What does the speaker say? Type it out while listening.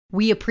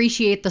We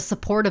appreciate the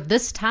support of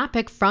this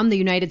topic from the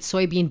United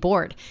Soybean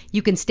Board.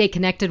 You can stay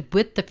connected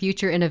with the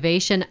future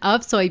innovation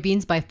of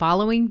soybeans by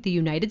following the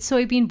United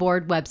Soybean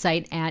Board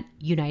website at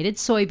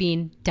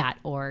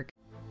unitedsoybean.org.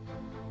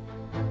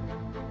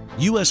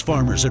 U.S.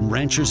 Farmers and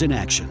Ranchers in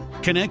Action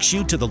connects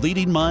you to the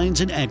leading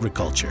minds in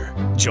agriculture.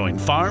 Join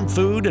Farm,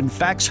 Food, and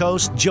Facts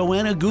host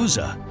Joanna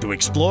Guza to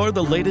explore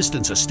the latest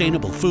in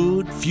sustainable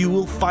food,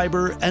 fuel,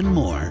 fiber, and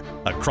more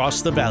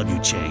across the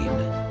value chain.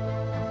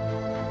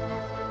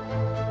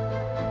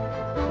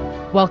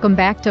 Welcome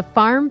back to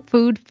Farm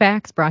Food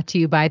Facts, brought to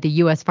you by the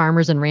U.S.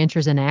 Farmers and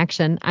Ranchers in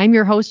Action. I'm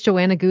your host,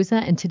 Joanna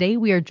Guza, and today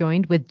we are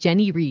joined with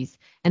Jenny Rees,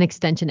 an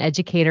extension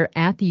educator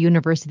at the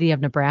University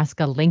of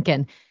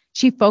Nebraska-Lincoln.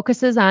 She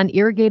focuses on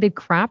irrigated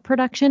crop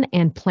production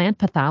and plant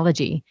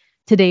pathology.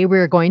 Today,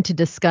 we're going to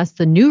discuss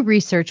the new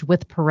research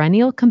with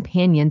perennial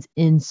companions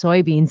in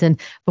soybeans. And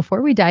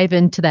before we dive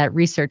into that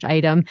research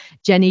item,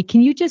 Jenny,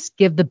 can you just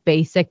give the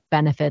basic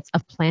benefits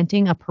of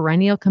planting a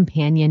perennial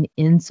companion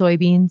in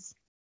soybeans?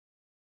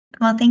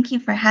 Well, thank you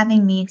for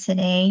having me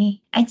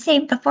today. I'd say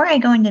before I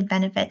go into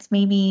benefits,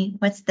 maybe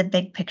what's the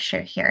big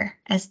picture here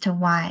as to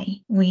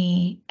why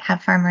we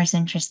have farmers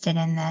interested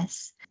in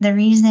this? The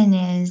reason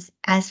is,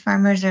 as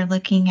farmers are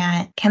looking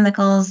at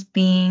chemicals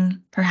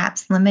being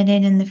perhaps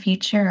limited in the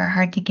future or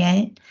hard to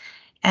get,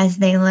 as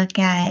they look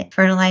at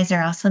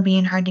fertilizer also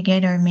being hard to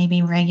get, or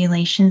maybe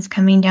regulations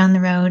coming down the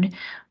road,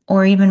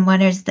 or even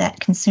what is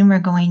that consumer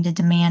going to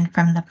demand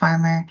from the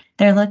farmer,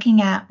 they're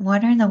looking at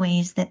what are the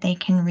ways that they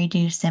can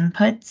reduce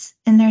inputs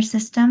in their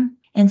system.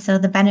 And so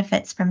the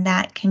benefits from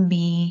that can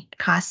be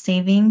cost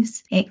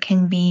savings. It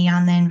can be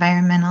on the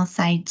environmental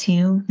side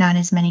too, not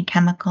as many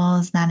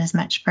chemicals, not as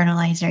much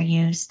fertilizer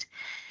used.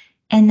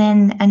 And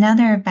then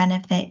another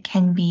benefit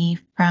can be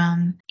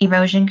from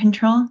erosion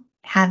control,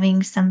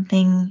 having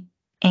something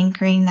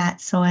anchoring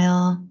that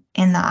soil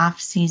in the off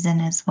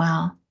season as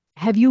well.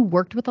 Have you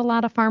worked with a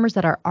lot of farmers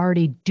that are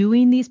already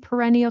doing these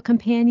perennial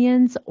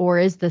companions, or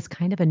is this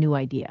kind of a new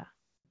idea?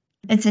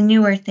 It's a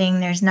newer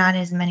thing. There's not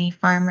as many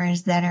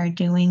farmers that are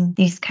doing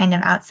these kind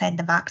of outside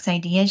the box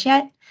ideas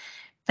yet.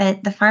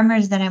 But the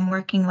farmers that I'm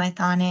working with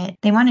on it,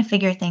 they want to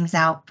figure things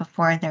out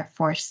before they're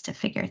forced to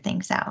figure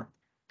things out.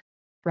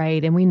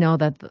 Right. And we know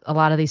that a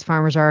lot of these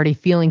farmers are already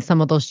feeling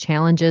some of those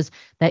challenges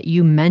that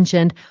you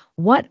mentioned.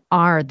 What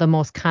are the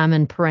most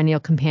common perennial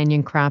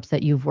companion crops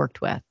that you've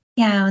worked with?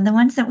 Yeah, the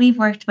ones that we've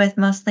worked with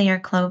mostly are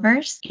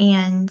clovers,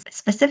 and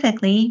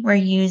specifically we're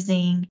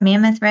using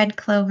mammoth red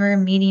clover,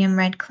 medium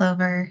red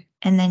clover,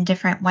 and then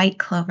different white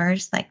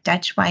clovers like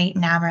Dutch white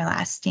and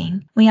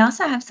everlasting. We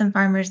also have some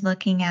farmers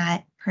looking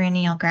at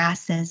perennial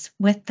grasses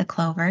with the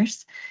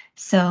clovers,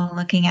 so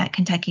looking at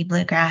Kentucky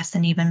bluegrass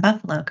and even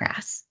buffalo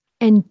grass.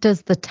 And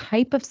does the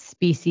type of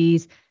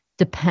species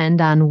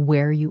depend on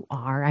where you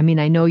are? I mean,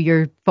 I know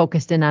you're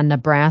focused in on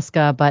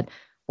Nebraska, but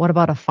what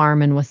about a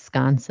farm in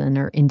Wisconsin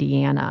or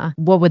Indiana?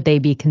 What would they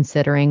be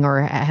considering,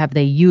 or have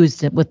they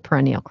used it with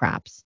perennial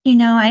crops? You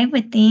know, I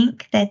would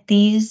think that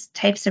these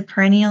types of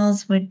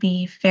perennials would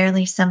be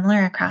fairly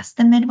similar across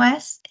the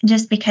Midwest,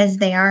 just because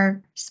they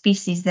are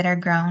species that are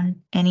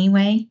grown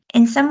anyway.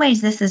 In some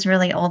ways, this is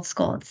really old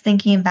school. It's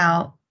thinking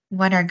about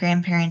what our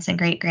grandparents and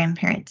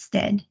great-grandparents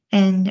did.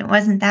 And it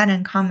wasn't that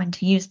uncommon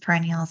to use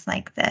perennials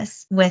like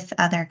this with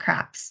other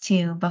crops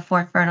too,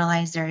 before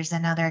fertilizers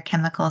and other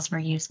chemicals were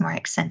used more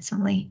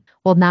extensively.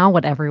 Well, now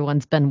what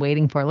everyone's been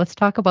waiting for. Let's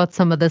talk about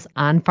some of this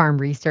on-farm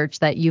research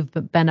that you've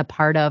been a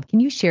part of.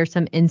 Can you share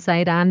some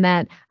insight on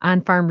that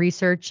on-farm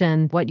research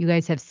and what you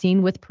guys have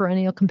seen with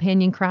perennial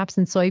companion crops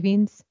and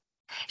soybeans?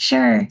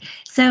 Sure.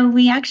 So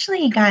we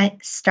actually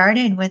got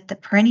started with the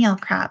perennial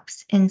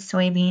crops in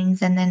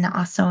soybeans and then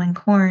also in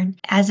corn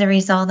as a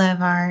result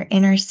of our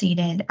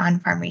interseeded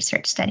on-farm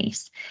research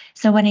studies.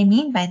 So what I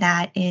mean by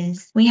that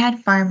is we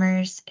had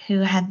farmers who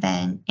had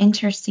been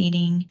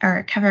interseeding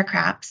or cover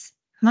crops,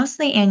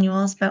 mostly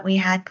annuals, but we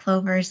had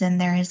clovers in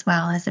there as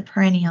well as a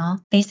perennial.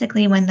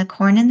 Basically, when the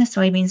corn and the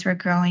soybeans were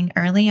growing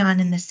early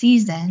on in the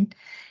season,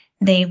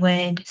 they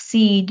would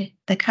seed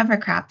the cover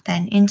crop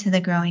then into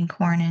the growing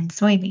corn and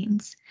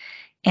soybeans,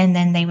 and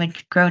then they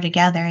would grow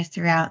together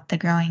throughout the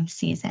growing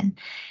season.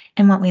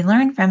 And what we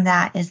learned from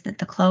that is that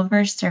the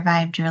clovers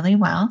survived really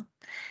well,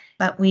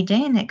 but we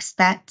didn't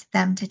expect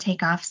them to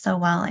take off so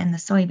well in the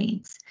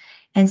soybeans.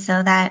 And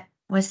so that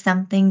was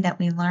something that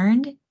we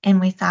learned,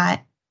 and we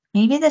thought,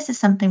 maybe this is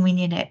something we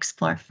need to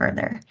explore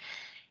further.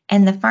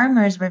 And the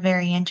farmers were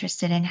very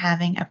interested in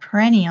having a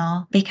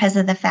perennial because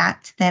of the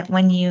fact that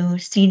when you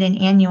seed an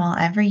annual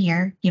every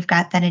year, you've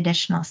got that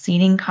additional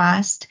seeding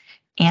cost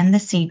and the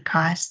seed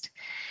cost.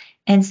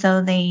 And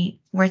so they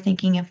were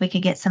thinking if we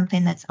could get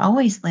something that's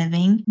always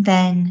living,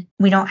 then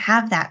we don't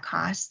have that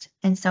cost.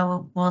 And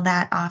so will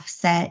that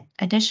offset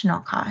additional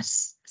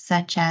costs,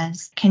 such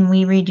as can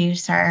we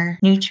reduce our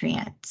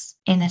nutrients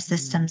in a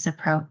systems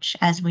approach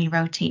as we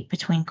rotate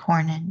between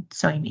corn and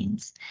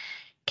soybeans?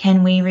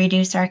 Can we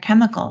reduce our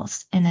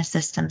chemicals in a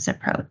systems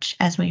approach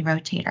as we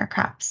rotate our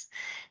crops?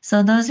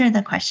 So those are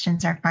the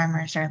questions our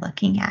farmers are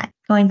looking at.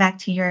 Going back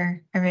to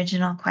your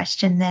original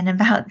question then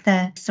about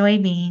the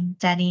soybean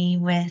study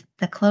with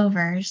the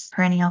clovers,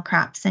 perennial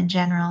crops in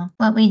general,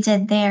 what we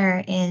did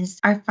there is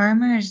our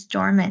farmers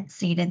dormant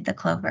seeded the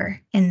clover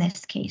in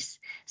this case.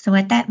 So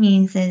what that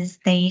means is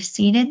they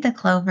seeded the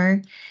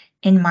clover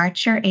in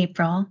March or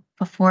April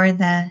before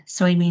the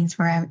soybeans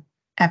were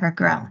ever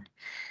grown.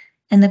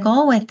 And the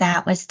goal with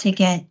that was to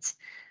get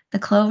the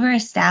clover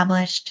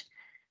established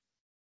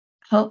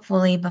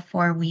hopefully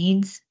before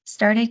weeds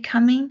started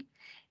coming,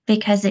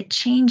 because it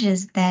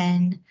changes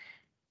then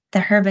the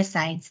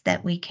herbicides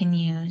that we can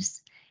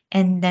use.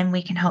 And then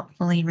we can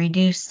hopefully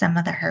reduce some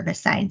of the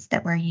herbicides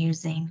that we're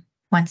using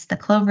once the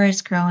clover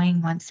is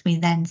growing, once we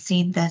then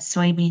seed the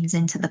soybeans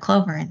into the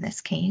clover in this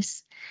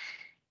case,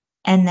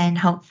 and then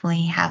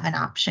hopefully have an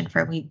option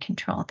for weed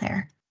control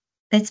there.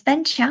 It's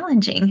been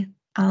challenging,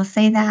 I'll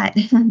say that.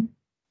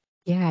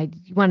 Yeah,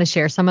 you want to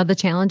share some of the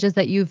challenges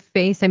that you've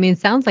faced? I mean, it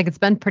sounds like it's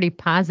been pretty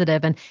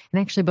positive. And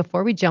actually,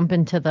 before we jump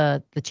into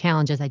the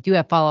challenges, I do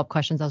have follow-up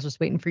questions. I was just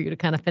waiting for you to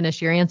kind of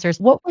finish your answers.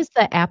 What was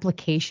the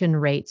application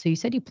rate? So you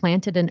said you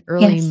planted in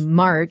early Yes.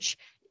 March.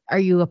 Are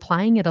you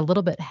applying it a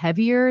little bit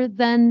heavier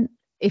than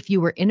if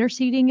you were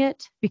interseeding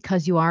it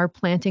because you are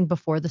planting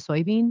before the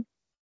soybean?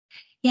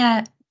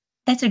 Yeah,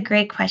 that's a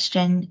great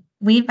question.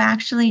 We've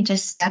actually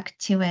just stuck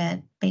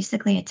to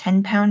basically a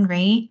 10-pound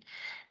rate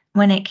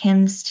when it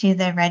comes to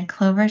the red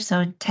clover,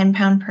 so 10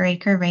 pound per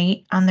acre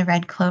rate on the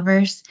red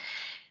clovers.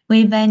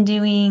 We've been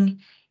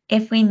doing,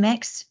 if we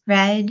mix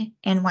red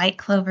and white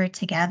clover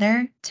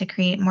together to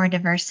create more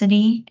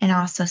diversity and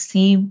also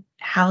see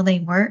how they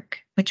work,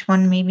 which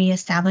one maybe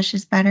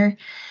establishes better,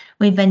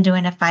 we've been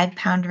doing a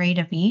 5-pound rate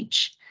of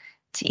each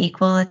to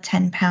equal a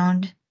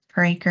 10-pound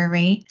per acre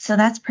rate. So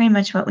that's pretty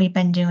much what we've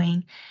been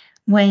doing.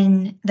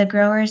 When the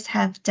growers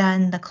have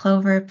done the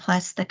clover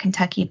plus the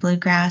Kentucky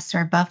bluegrass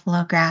or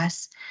buffalo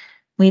grass,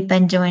 we've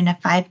been doing a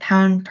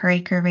 5-pound per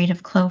acre rate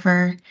of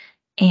clover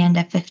and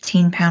a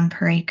 15-pound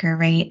per acre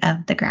rate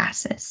of the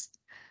grasses.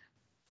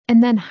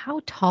 And then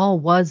how tall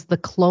was the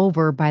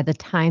clover by the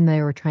time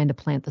they were trying to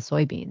plant the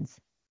soybeans?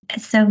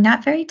 So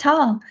not very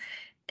tall,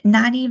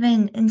 not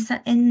even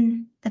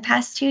in the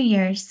past 2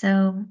 years.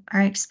 So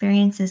our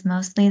experience is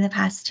mostly the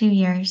past 2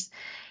 years.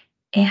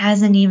 It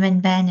hasn't even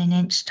been an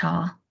inch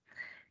tall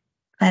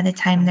by the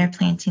time they're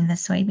planting the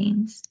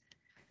soybeans.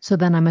 So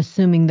then I'm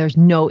assuming there's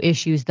no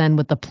issues then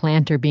with the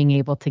planter being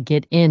able to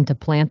get in to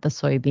plant the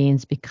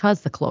soybeans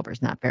because the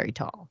clover's not very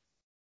tall.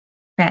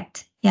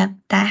 Correct. Yep.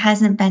 That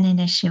hasn't been an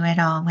issue at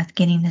all with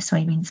getting the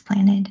soybeans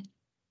planted.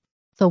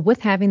 So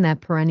with having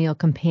that perennial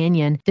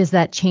companion, does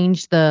that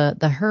change the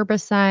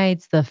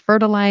herbicides, the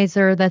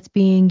fertilizer that's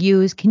being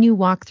used? Can you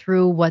walk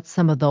through what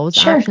some of those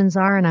Sure. options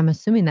are? And I'm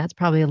assuming that's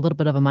probably a little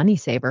bit of a money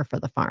saver for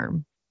the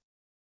farm.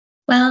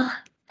 Well,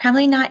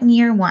 probably not in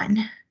year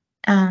one.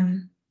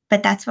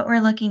 But that's what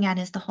we're looking at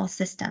is the whole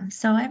system.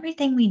 So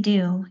everything we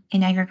do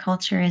in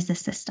agriculture is a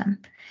system.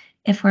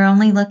 If we're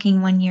only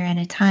looking 1 year at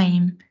a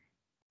time,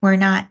 we're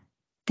not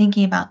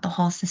thinking about the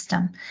whole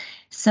system.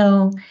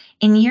 So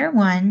in year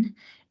one,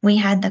 we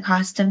had the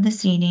cost of the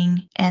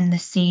seeding and the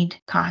seed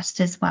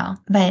cost as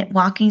well. But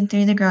walking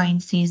through the growing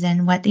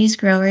season, what these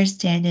growers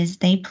did is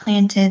they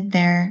planted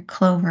their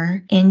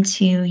clover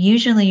into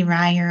usually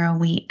rye or a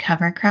wheat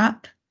cover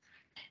crop,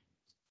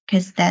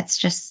 because that's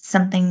just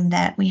something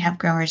that we have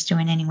growers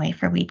doing anyway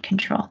for weed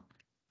control.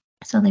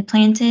 So they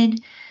planted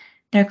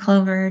their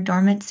clover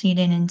dormant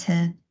seeded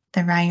into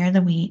the rye or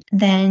the wheat.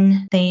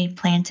 Then they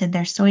planted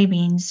their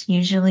soybeans,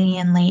 usually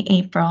in late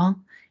April,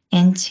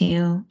 and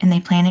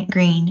they plant it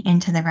green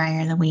into the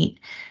rye or the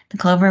wheat. The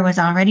clover was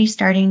already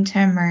starting to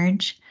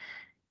emerge,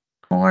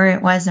 or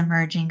it was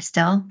emerging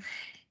still.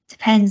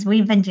 Depends.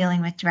 We've been dealing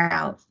with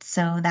drought,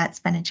 so that's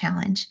been a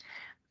challenge.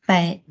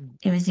 But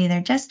it was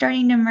either just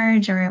starting to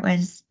emerge or it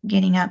was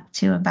getting up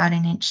to about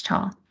an inch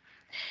tall.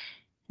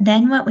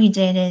 Then what we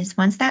did is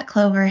once that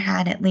clover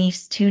had at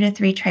least 2 to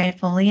 3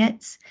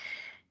 trifoliates,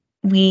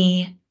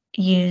 we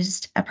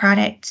used a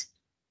product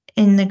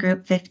in the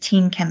group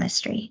 15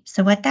 chemistry.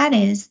 So what that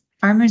is,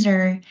 farmers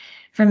are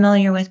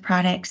familiar with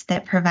products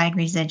that provide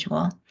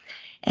residual.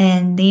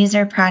 And these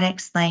are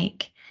products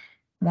like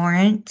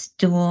Warrant,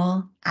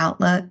 Dual,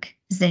 Outlook,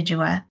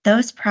 Zidua.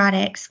 Those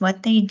products,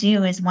 what they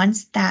do is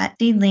once that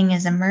seedling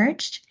is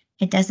emerged,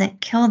 it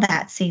doesn't kill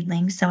that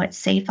seedling, so it's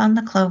safe on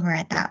the clover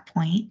at that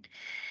point.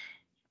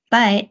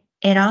 But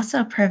it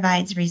also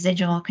provides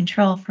residual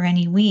control for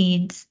any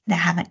weeds that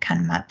haven't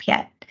come up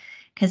yet.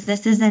 Because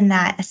this is in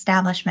that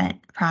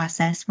establishment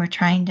process. We're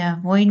trying to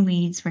avoid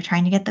weeds. We're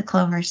trying to get the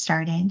clover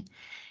started.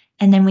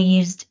 And then we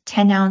used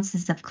 10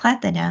 ounces of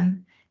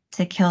clethodim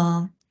to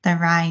kill the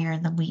rye or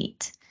the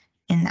wheat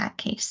in that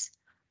case.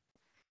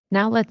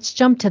 Now let's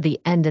jump to the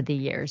end of the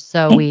year.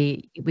 So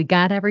we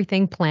got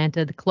everything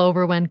planted. The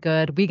clover went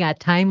good. We got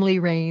timely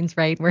rains,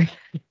 right? We're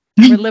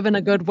living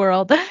a good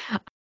world.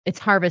 It's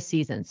harvest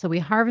season. So we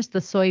harvest the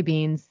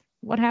soybeans.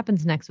 What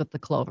happens next with the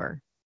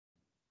clover?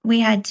 We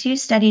had 2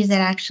 studies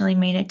that actually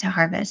made it to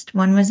harvest.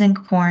 One was in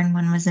corn,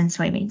 one was in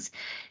soybeans.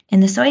 In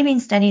the soybean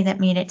study that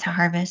made it to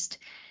harvest,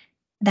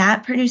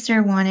 that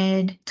producer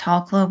wanted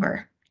tall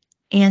clover.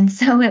 And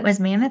so it was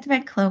mammoth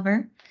red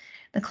clover.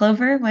 The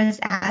clover was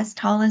as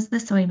tall as the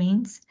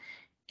soybeans.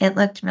 It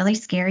looked really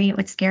scary. It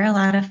would scare a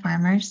lot of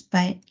farmers,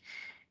 but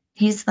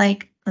he's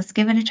like, let's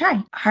give it a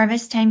try.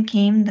 Harvest time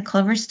came. The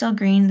clover's still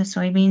green. The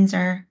soybeans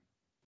are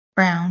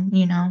brown,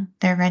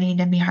 they're ready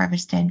to be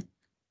harvested.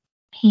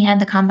 He had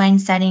the combine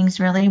settings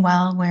really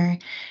well where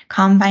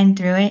combine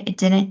through it. It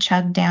didn't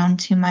chug down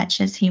too much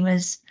as he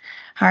was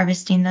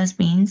harvesting those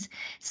beans.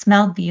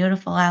 Smelled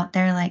beautiful out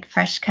there like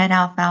fresh cut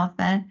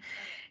alfalfa.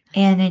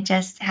 And it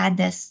just had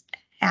this,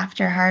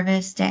 after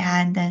harvest, it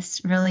had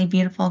this really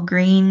beautiful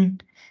green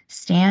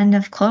stand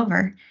of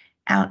clover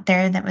out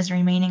there that was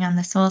remaining on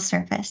the soil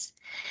surface.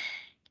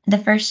 The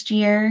first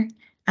year,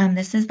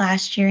 this is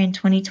last year in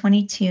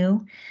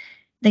 2022,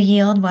 the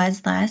yield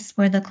was less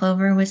where the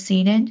clover was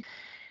seeded.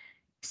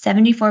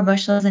 74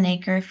 bushels an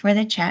acre for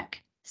the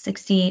check,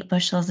 68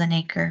 bushels an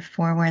acre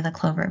for where the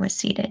clover was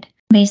seeded.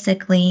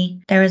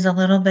 Basically, there was a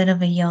little bit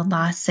of a yield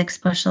loss, 6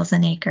 bushels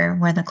an acre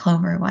where the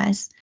clover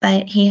was,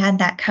 but he had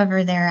that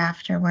cover there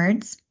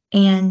afterwards.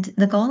 And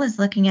the goal is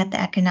looking at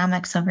the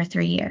economics over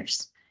 3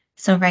 years.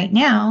 So right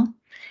now,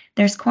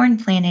 there's corn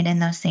planted in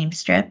those same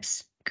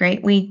strips,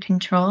 great weed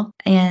control,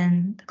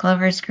 and the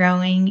clover is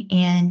growing.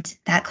 And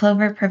that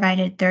clover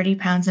provided 30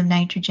 pounds of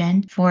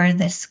nitrogen for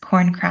this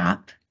corn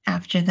crop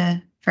after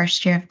the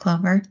first year of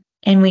clover.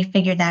 And we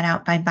figured that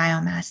out by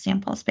biomass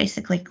samples,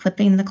 basically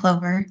clipping the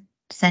clover,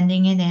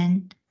 sending it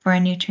in for a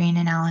nutrient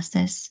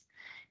analysis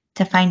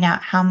to find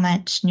out how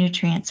much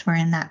nutrients were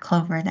in that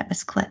clover that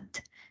was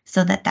clipped,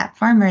 so that that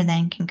farmer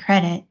then can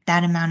credit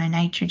that amount of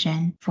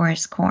nitrogen for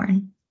his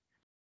corn.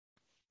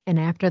 And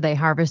after they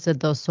harvested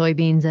those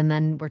soybeans, and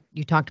then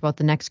you talked about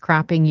the next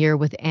cropping year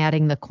with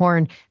adding the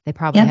corn, they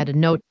probably had to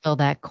no-till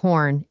that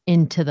corn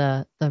into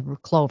the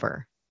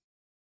clover.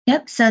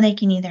 Yep, so they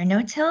can either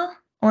no-till,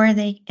 or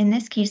they, in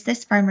this case,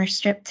 this farmer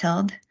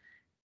strip-tilled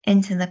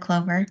into the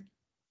clover.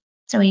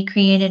 So he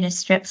created his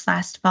strips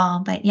last fall,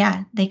 but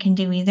yeah, they can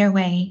do either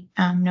way,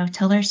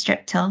 no-till or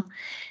strip-till.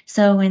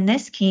 So in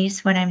this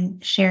case, what I'm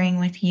sharing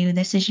with you,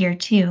 this is year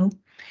 2,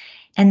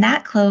 and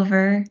that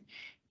clover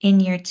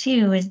in year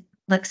 2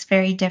 looks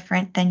very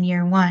different than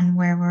year 1,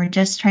 where we're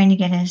just trying to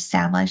get it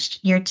established.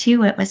 Year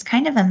 2, it was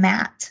kind of a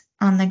mat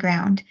on the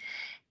ground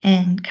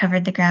and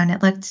covered the ground.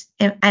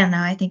 I don't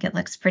know, I think it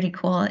looks pretty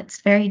cool.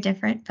 It's very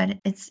different, but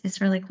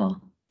it's really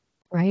cool.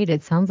 Right.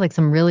 It sounds like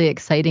some really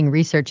exciting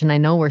research. And I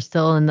know we're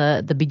still in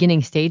the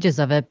beginning stages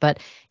of it, but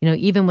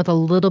even with a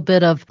little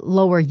bit of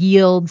lower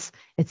yields,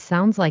 it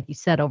sounds like you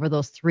said over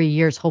those 3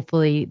 years,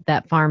 hopefully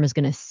that farm is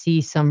going to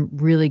see some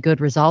really good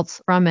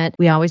results from it.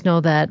 We always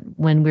know that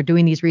when we're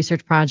doing these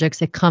research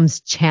projects, it comes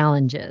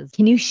challenges.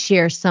 Can you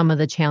share some of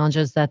the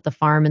challenges that the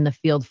farm and the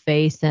field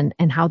face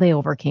and how they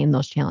overcame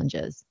those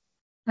challenges?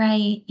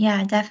 Right.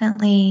 Yeah,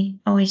 definitely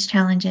always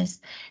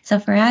challenges. So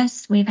for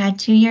us, we've had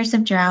 2 years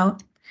of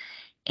drought.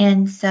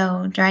 And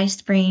so dry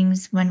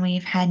springs, when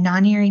we've had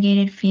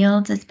non-irrigated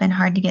fields, it's been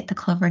hard to get the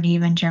clover to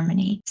even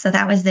germinate. So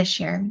that was this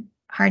year,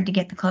 hard to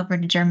get the clover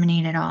to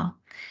germinate at all.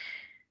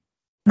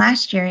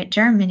 Last year it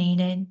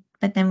germinated,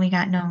 but then we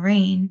got no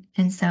rain,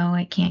 and so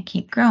it can't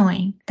keep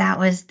growing. That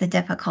was the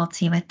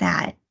difficulty with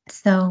that.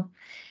 So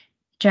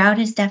drought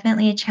is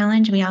definitely a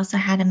challenge. We also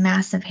had a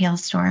massive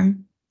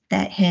hailstorm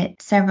that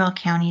hit several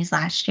counties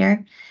last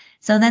year.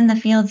 So then the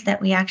fields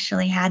that we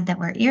actually had that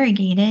were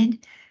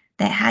irrigated,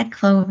 that had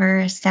clover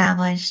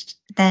established,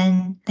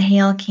 then the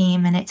hail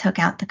came and it took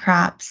out the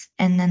crops,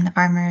 and then the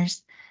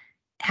farmers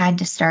had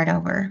to start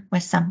over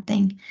with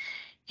something.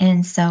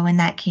 And so in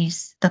that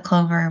case, the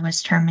clover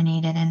was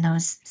terminated in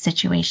those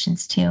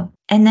situations too.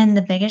 And then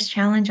the biggest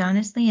challenge,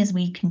 honestly, is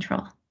weed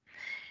control.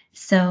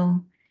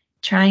 So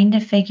trying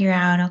to figure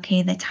out,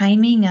 okay, the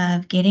timing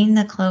of getting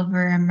the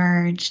clover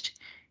emerged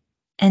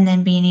and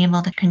then being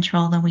able to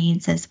control the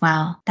weeds as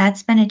well.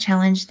 That's been a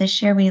challenge.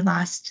 This year we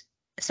lost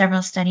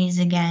several studies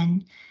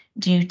again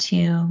due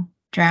to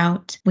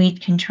drought,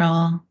 weed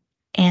control,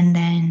 and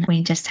then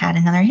we just had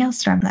another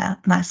hailstorm the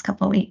last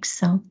couple of weeks.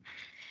 So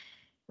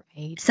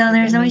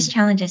there's always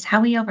challenges.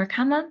 How we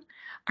overcome them,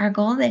 our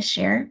goal this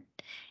year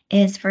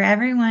is for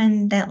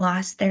everyone that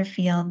lost their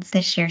fields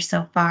this year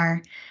so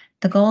far,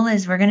 the goal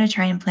is we're going to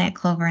try and plant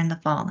clover in the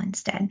fall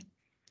instead.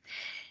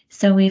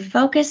 So we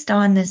focused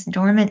on this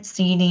dormant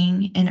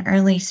seeding and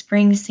early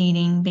spring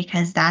seeding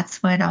because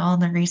that's what all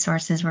the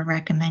resources were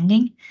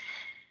recommending.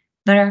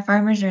 But our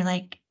farmers are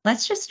like,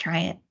 let's just try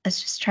it. Let's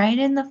just try it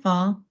in the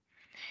fall.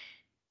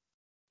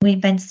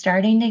 We've been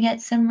starting to get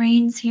some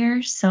rains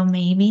here, so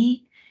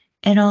maybe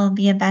it'll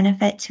be a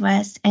benefit to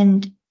us.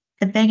 And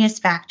the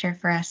biggest factor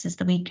for us is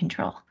the weed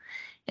control.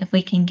 If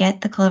we can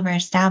get the clover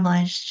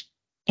established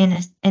in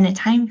a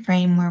time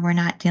frame where we're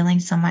not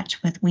dealing so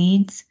much with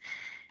weeds,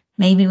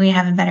 maybe we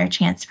have a better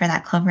chance for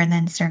that clover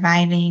than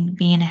surviving,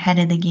 being ahead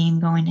of the game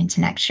going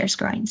into next year's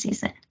growing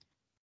season.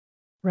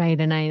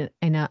 Right. And I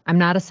know I'm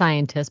not a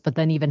scientist, but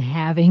then even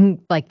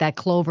having like that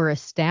clover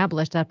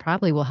established, that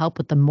probably will help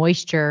with the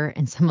moisture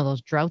and some of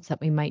those droughts that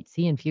we might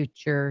see in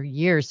future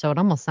years. So it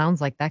almost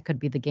sounds like that could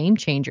be the game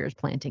changers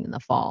planting in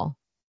the fall.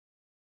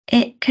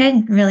 It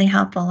could really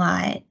help a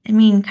lot. I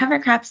mean, cover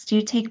crops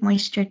do take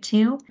moisture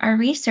too. Our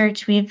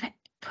research, we've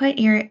put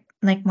your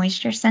like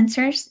moisture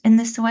sensors in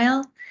the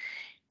soil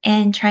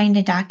and trying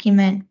to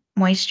document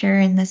moisture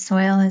in the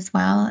soil as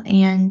well.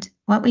 And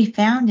what we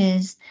found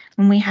is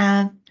when we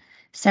have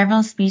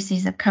several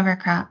species of cover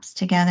crops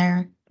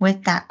together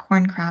with that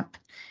corn crop,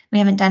 we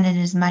haven't done it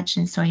as much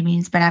in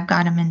soybeans, but I've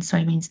got them in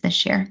soybeans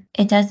this year.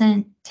 It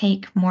doesn't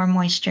take more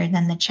moisture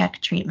than the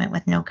check treatment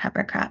with no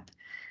cover crop.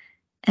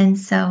 And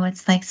so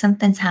it's like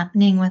something's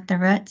happening with the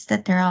roots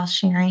that they're all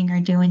sharing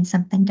or doing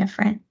something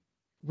different.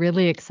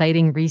 Really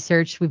exciting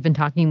research. We've been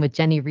talking with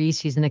Jenny Reese.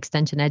 She's an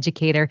extension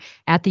educator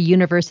at the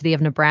University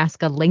of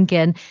Nebraska,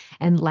 Lincoln.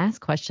 And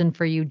last question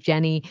for you,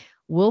 Jenny.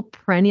 Will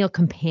perennial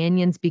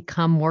companions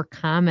become more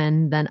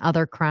common than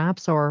other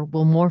crops, or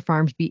will more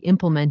farms be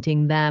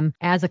implementing them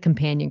as a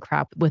companion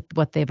crop with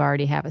what they've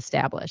already have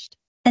established?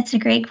 That's a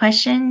great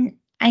question.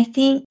 I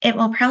think it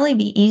will probably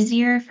be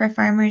easier for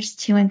farmers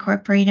to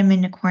incorporate them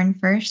into corn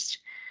first,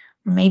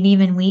 or maybe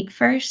even wheat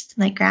first,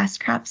 like grass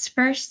crops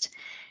first.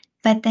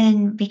 But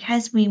then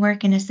because we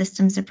work in a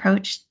systems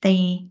approach,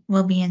 they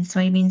will be in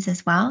soybeans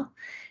as well.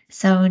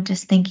 So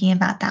just thinking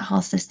about that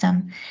whole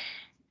system,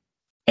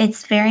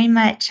 it's very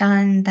much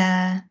on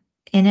the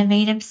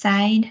innovative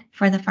side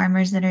for the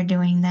farmers that are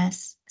doing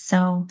this.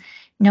 So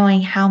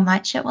knowing how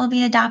much it will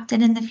be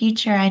adopted in the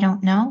future, I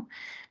don't know.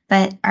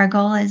 But our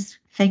goal is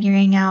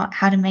figuring out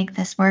how to make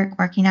this work,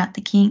 working out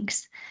the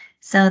kinks,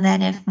 so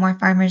that if more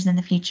farmers in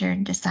the future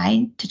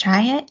decide to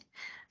try it,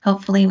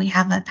 hopefully we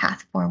have a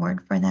path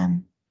forward for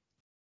them.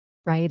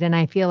 Right. And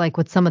I feel like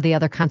with some of the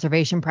other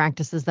conservation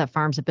practices that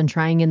farms have been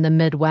trying in the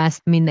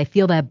Midwest, I mean, they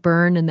feel that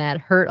burn and that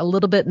hurt a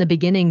little bit in the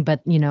beginning.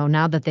 But,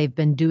 now that they've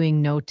been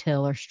doing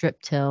no-till or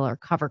strip-till or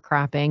cover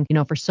cropping,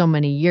 for so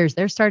many years,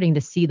 they're starting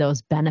to see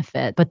those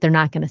benefits, but they're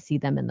not going to see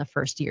them in the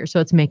first year. So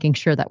it's making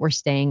sure that we're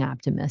staying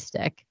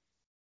optimistic.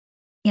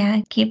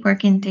 Yeah, keep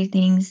working through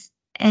things.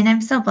 And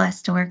I'm so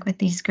blessed to work with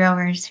these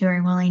growers who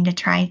are willing to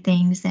try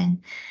things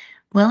and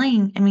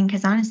willing, I mean,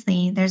 because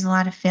honestly, there's a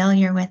lot of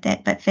failure with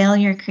it, but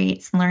failure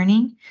creates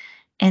learning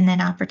and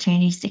then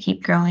opportunities to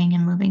keep growing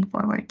and moving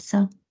forward.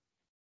 So,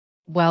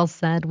 Well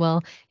said.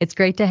 Well, it's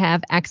great to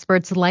have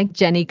experts like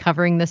Jenny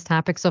covering this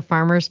topic so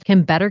farmers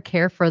can better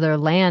care for their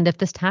land. If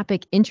this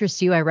topic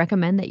interests you, I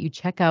recommend that you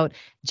check out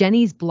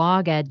Jenny's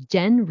blog at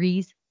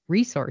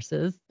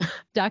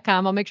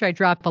jenreesresources.com. I'll make sure I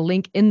drop a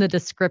link in the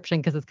description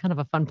because it's kind of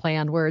a fun play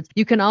on words.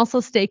 You can also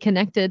stay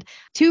connected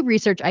to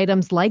research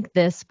items like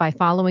this by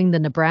following the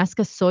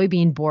Nebraska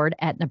Soybean Board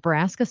at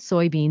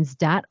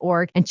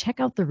nebraskasoybeans.org and check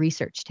out the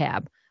research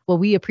tab. Well,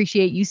 we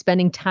appreciate you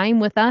spending time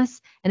with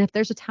us. And if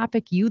there's a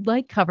topic you'd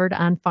like covered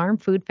on Farm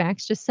Food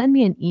Facts, just send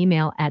me an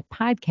email at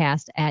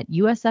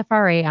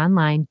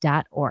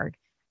podcast@usfraonline.org.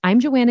 I'm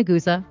Joanna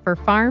Guza for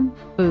Farm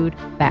Food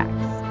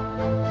Facts.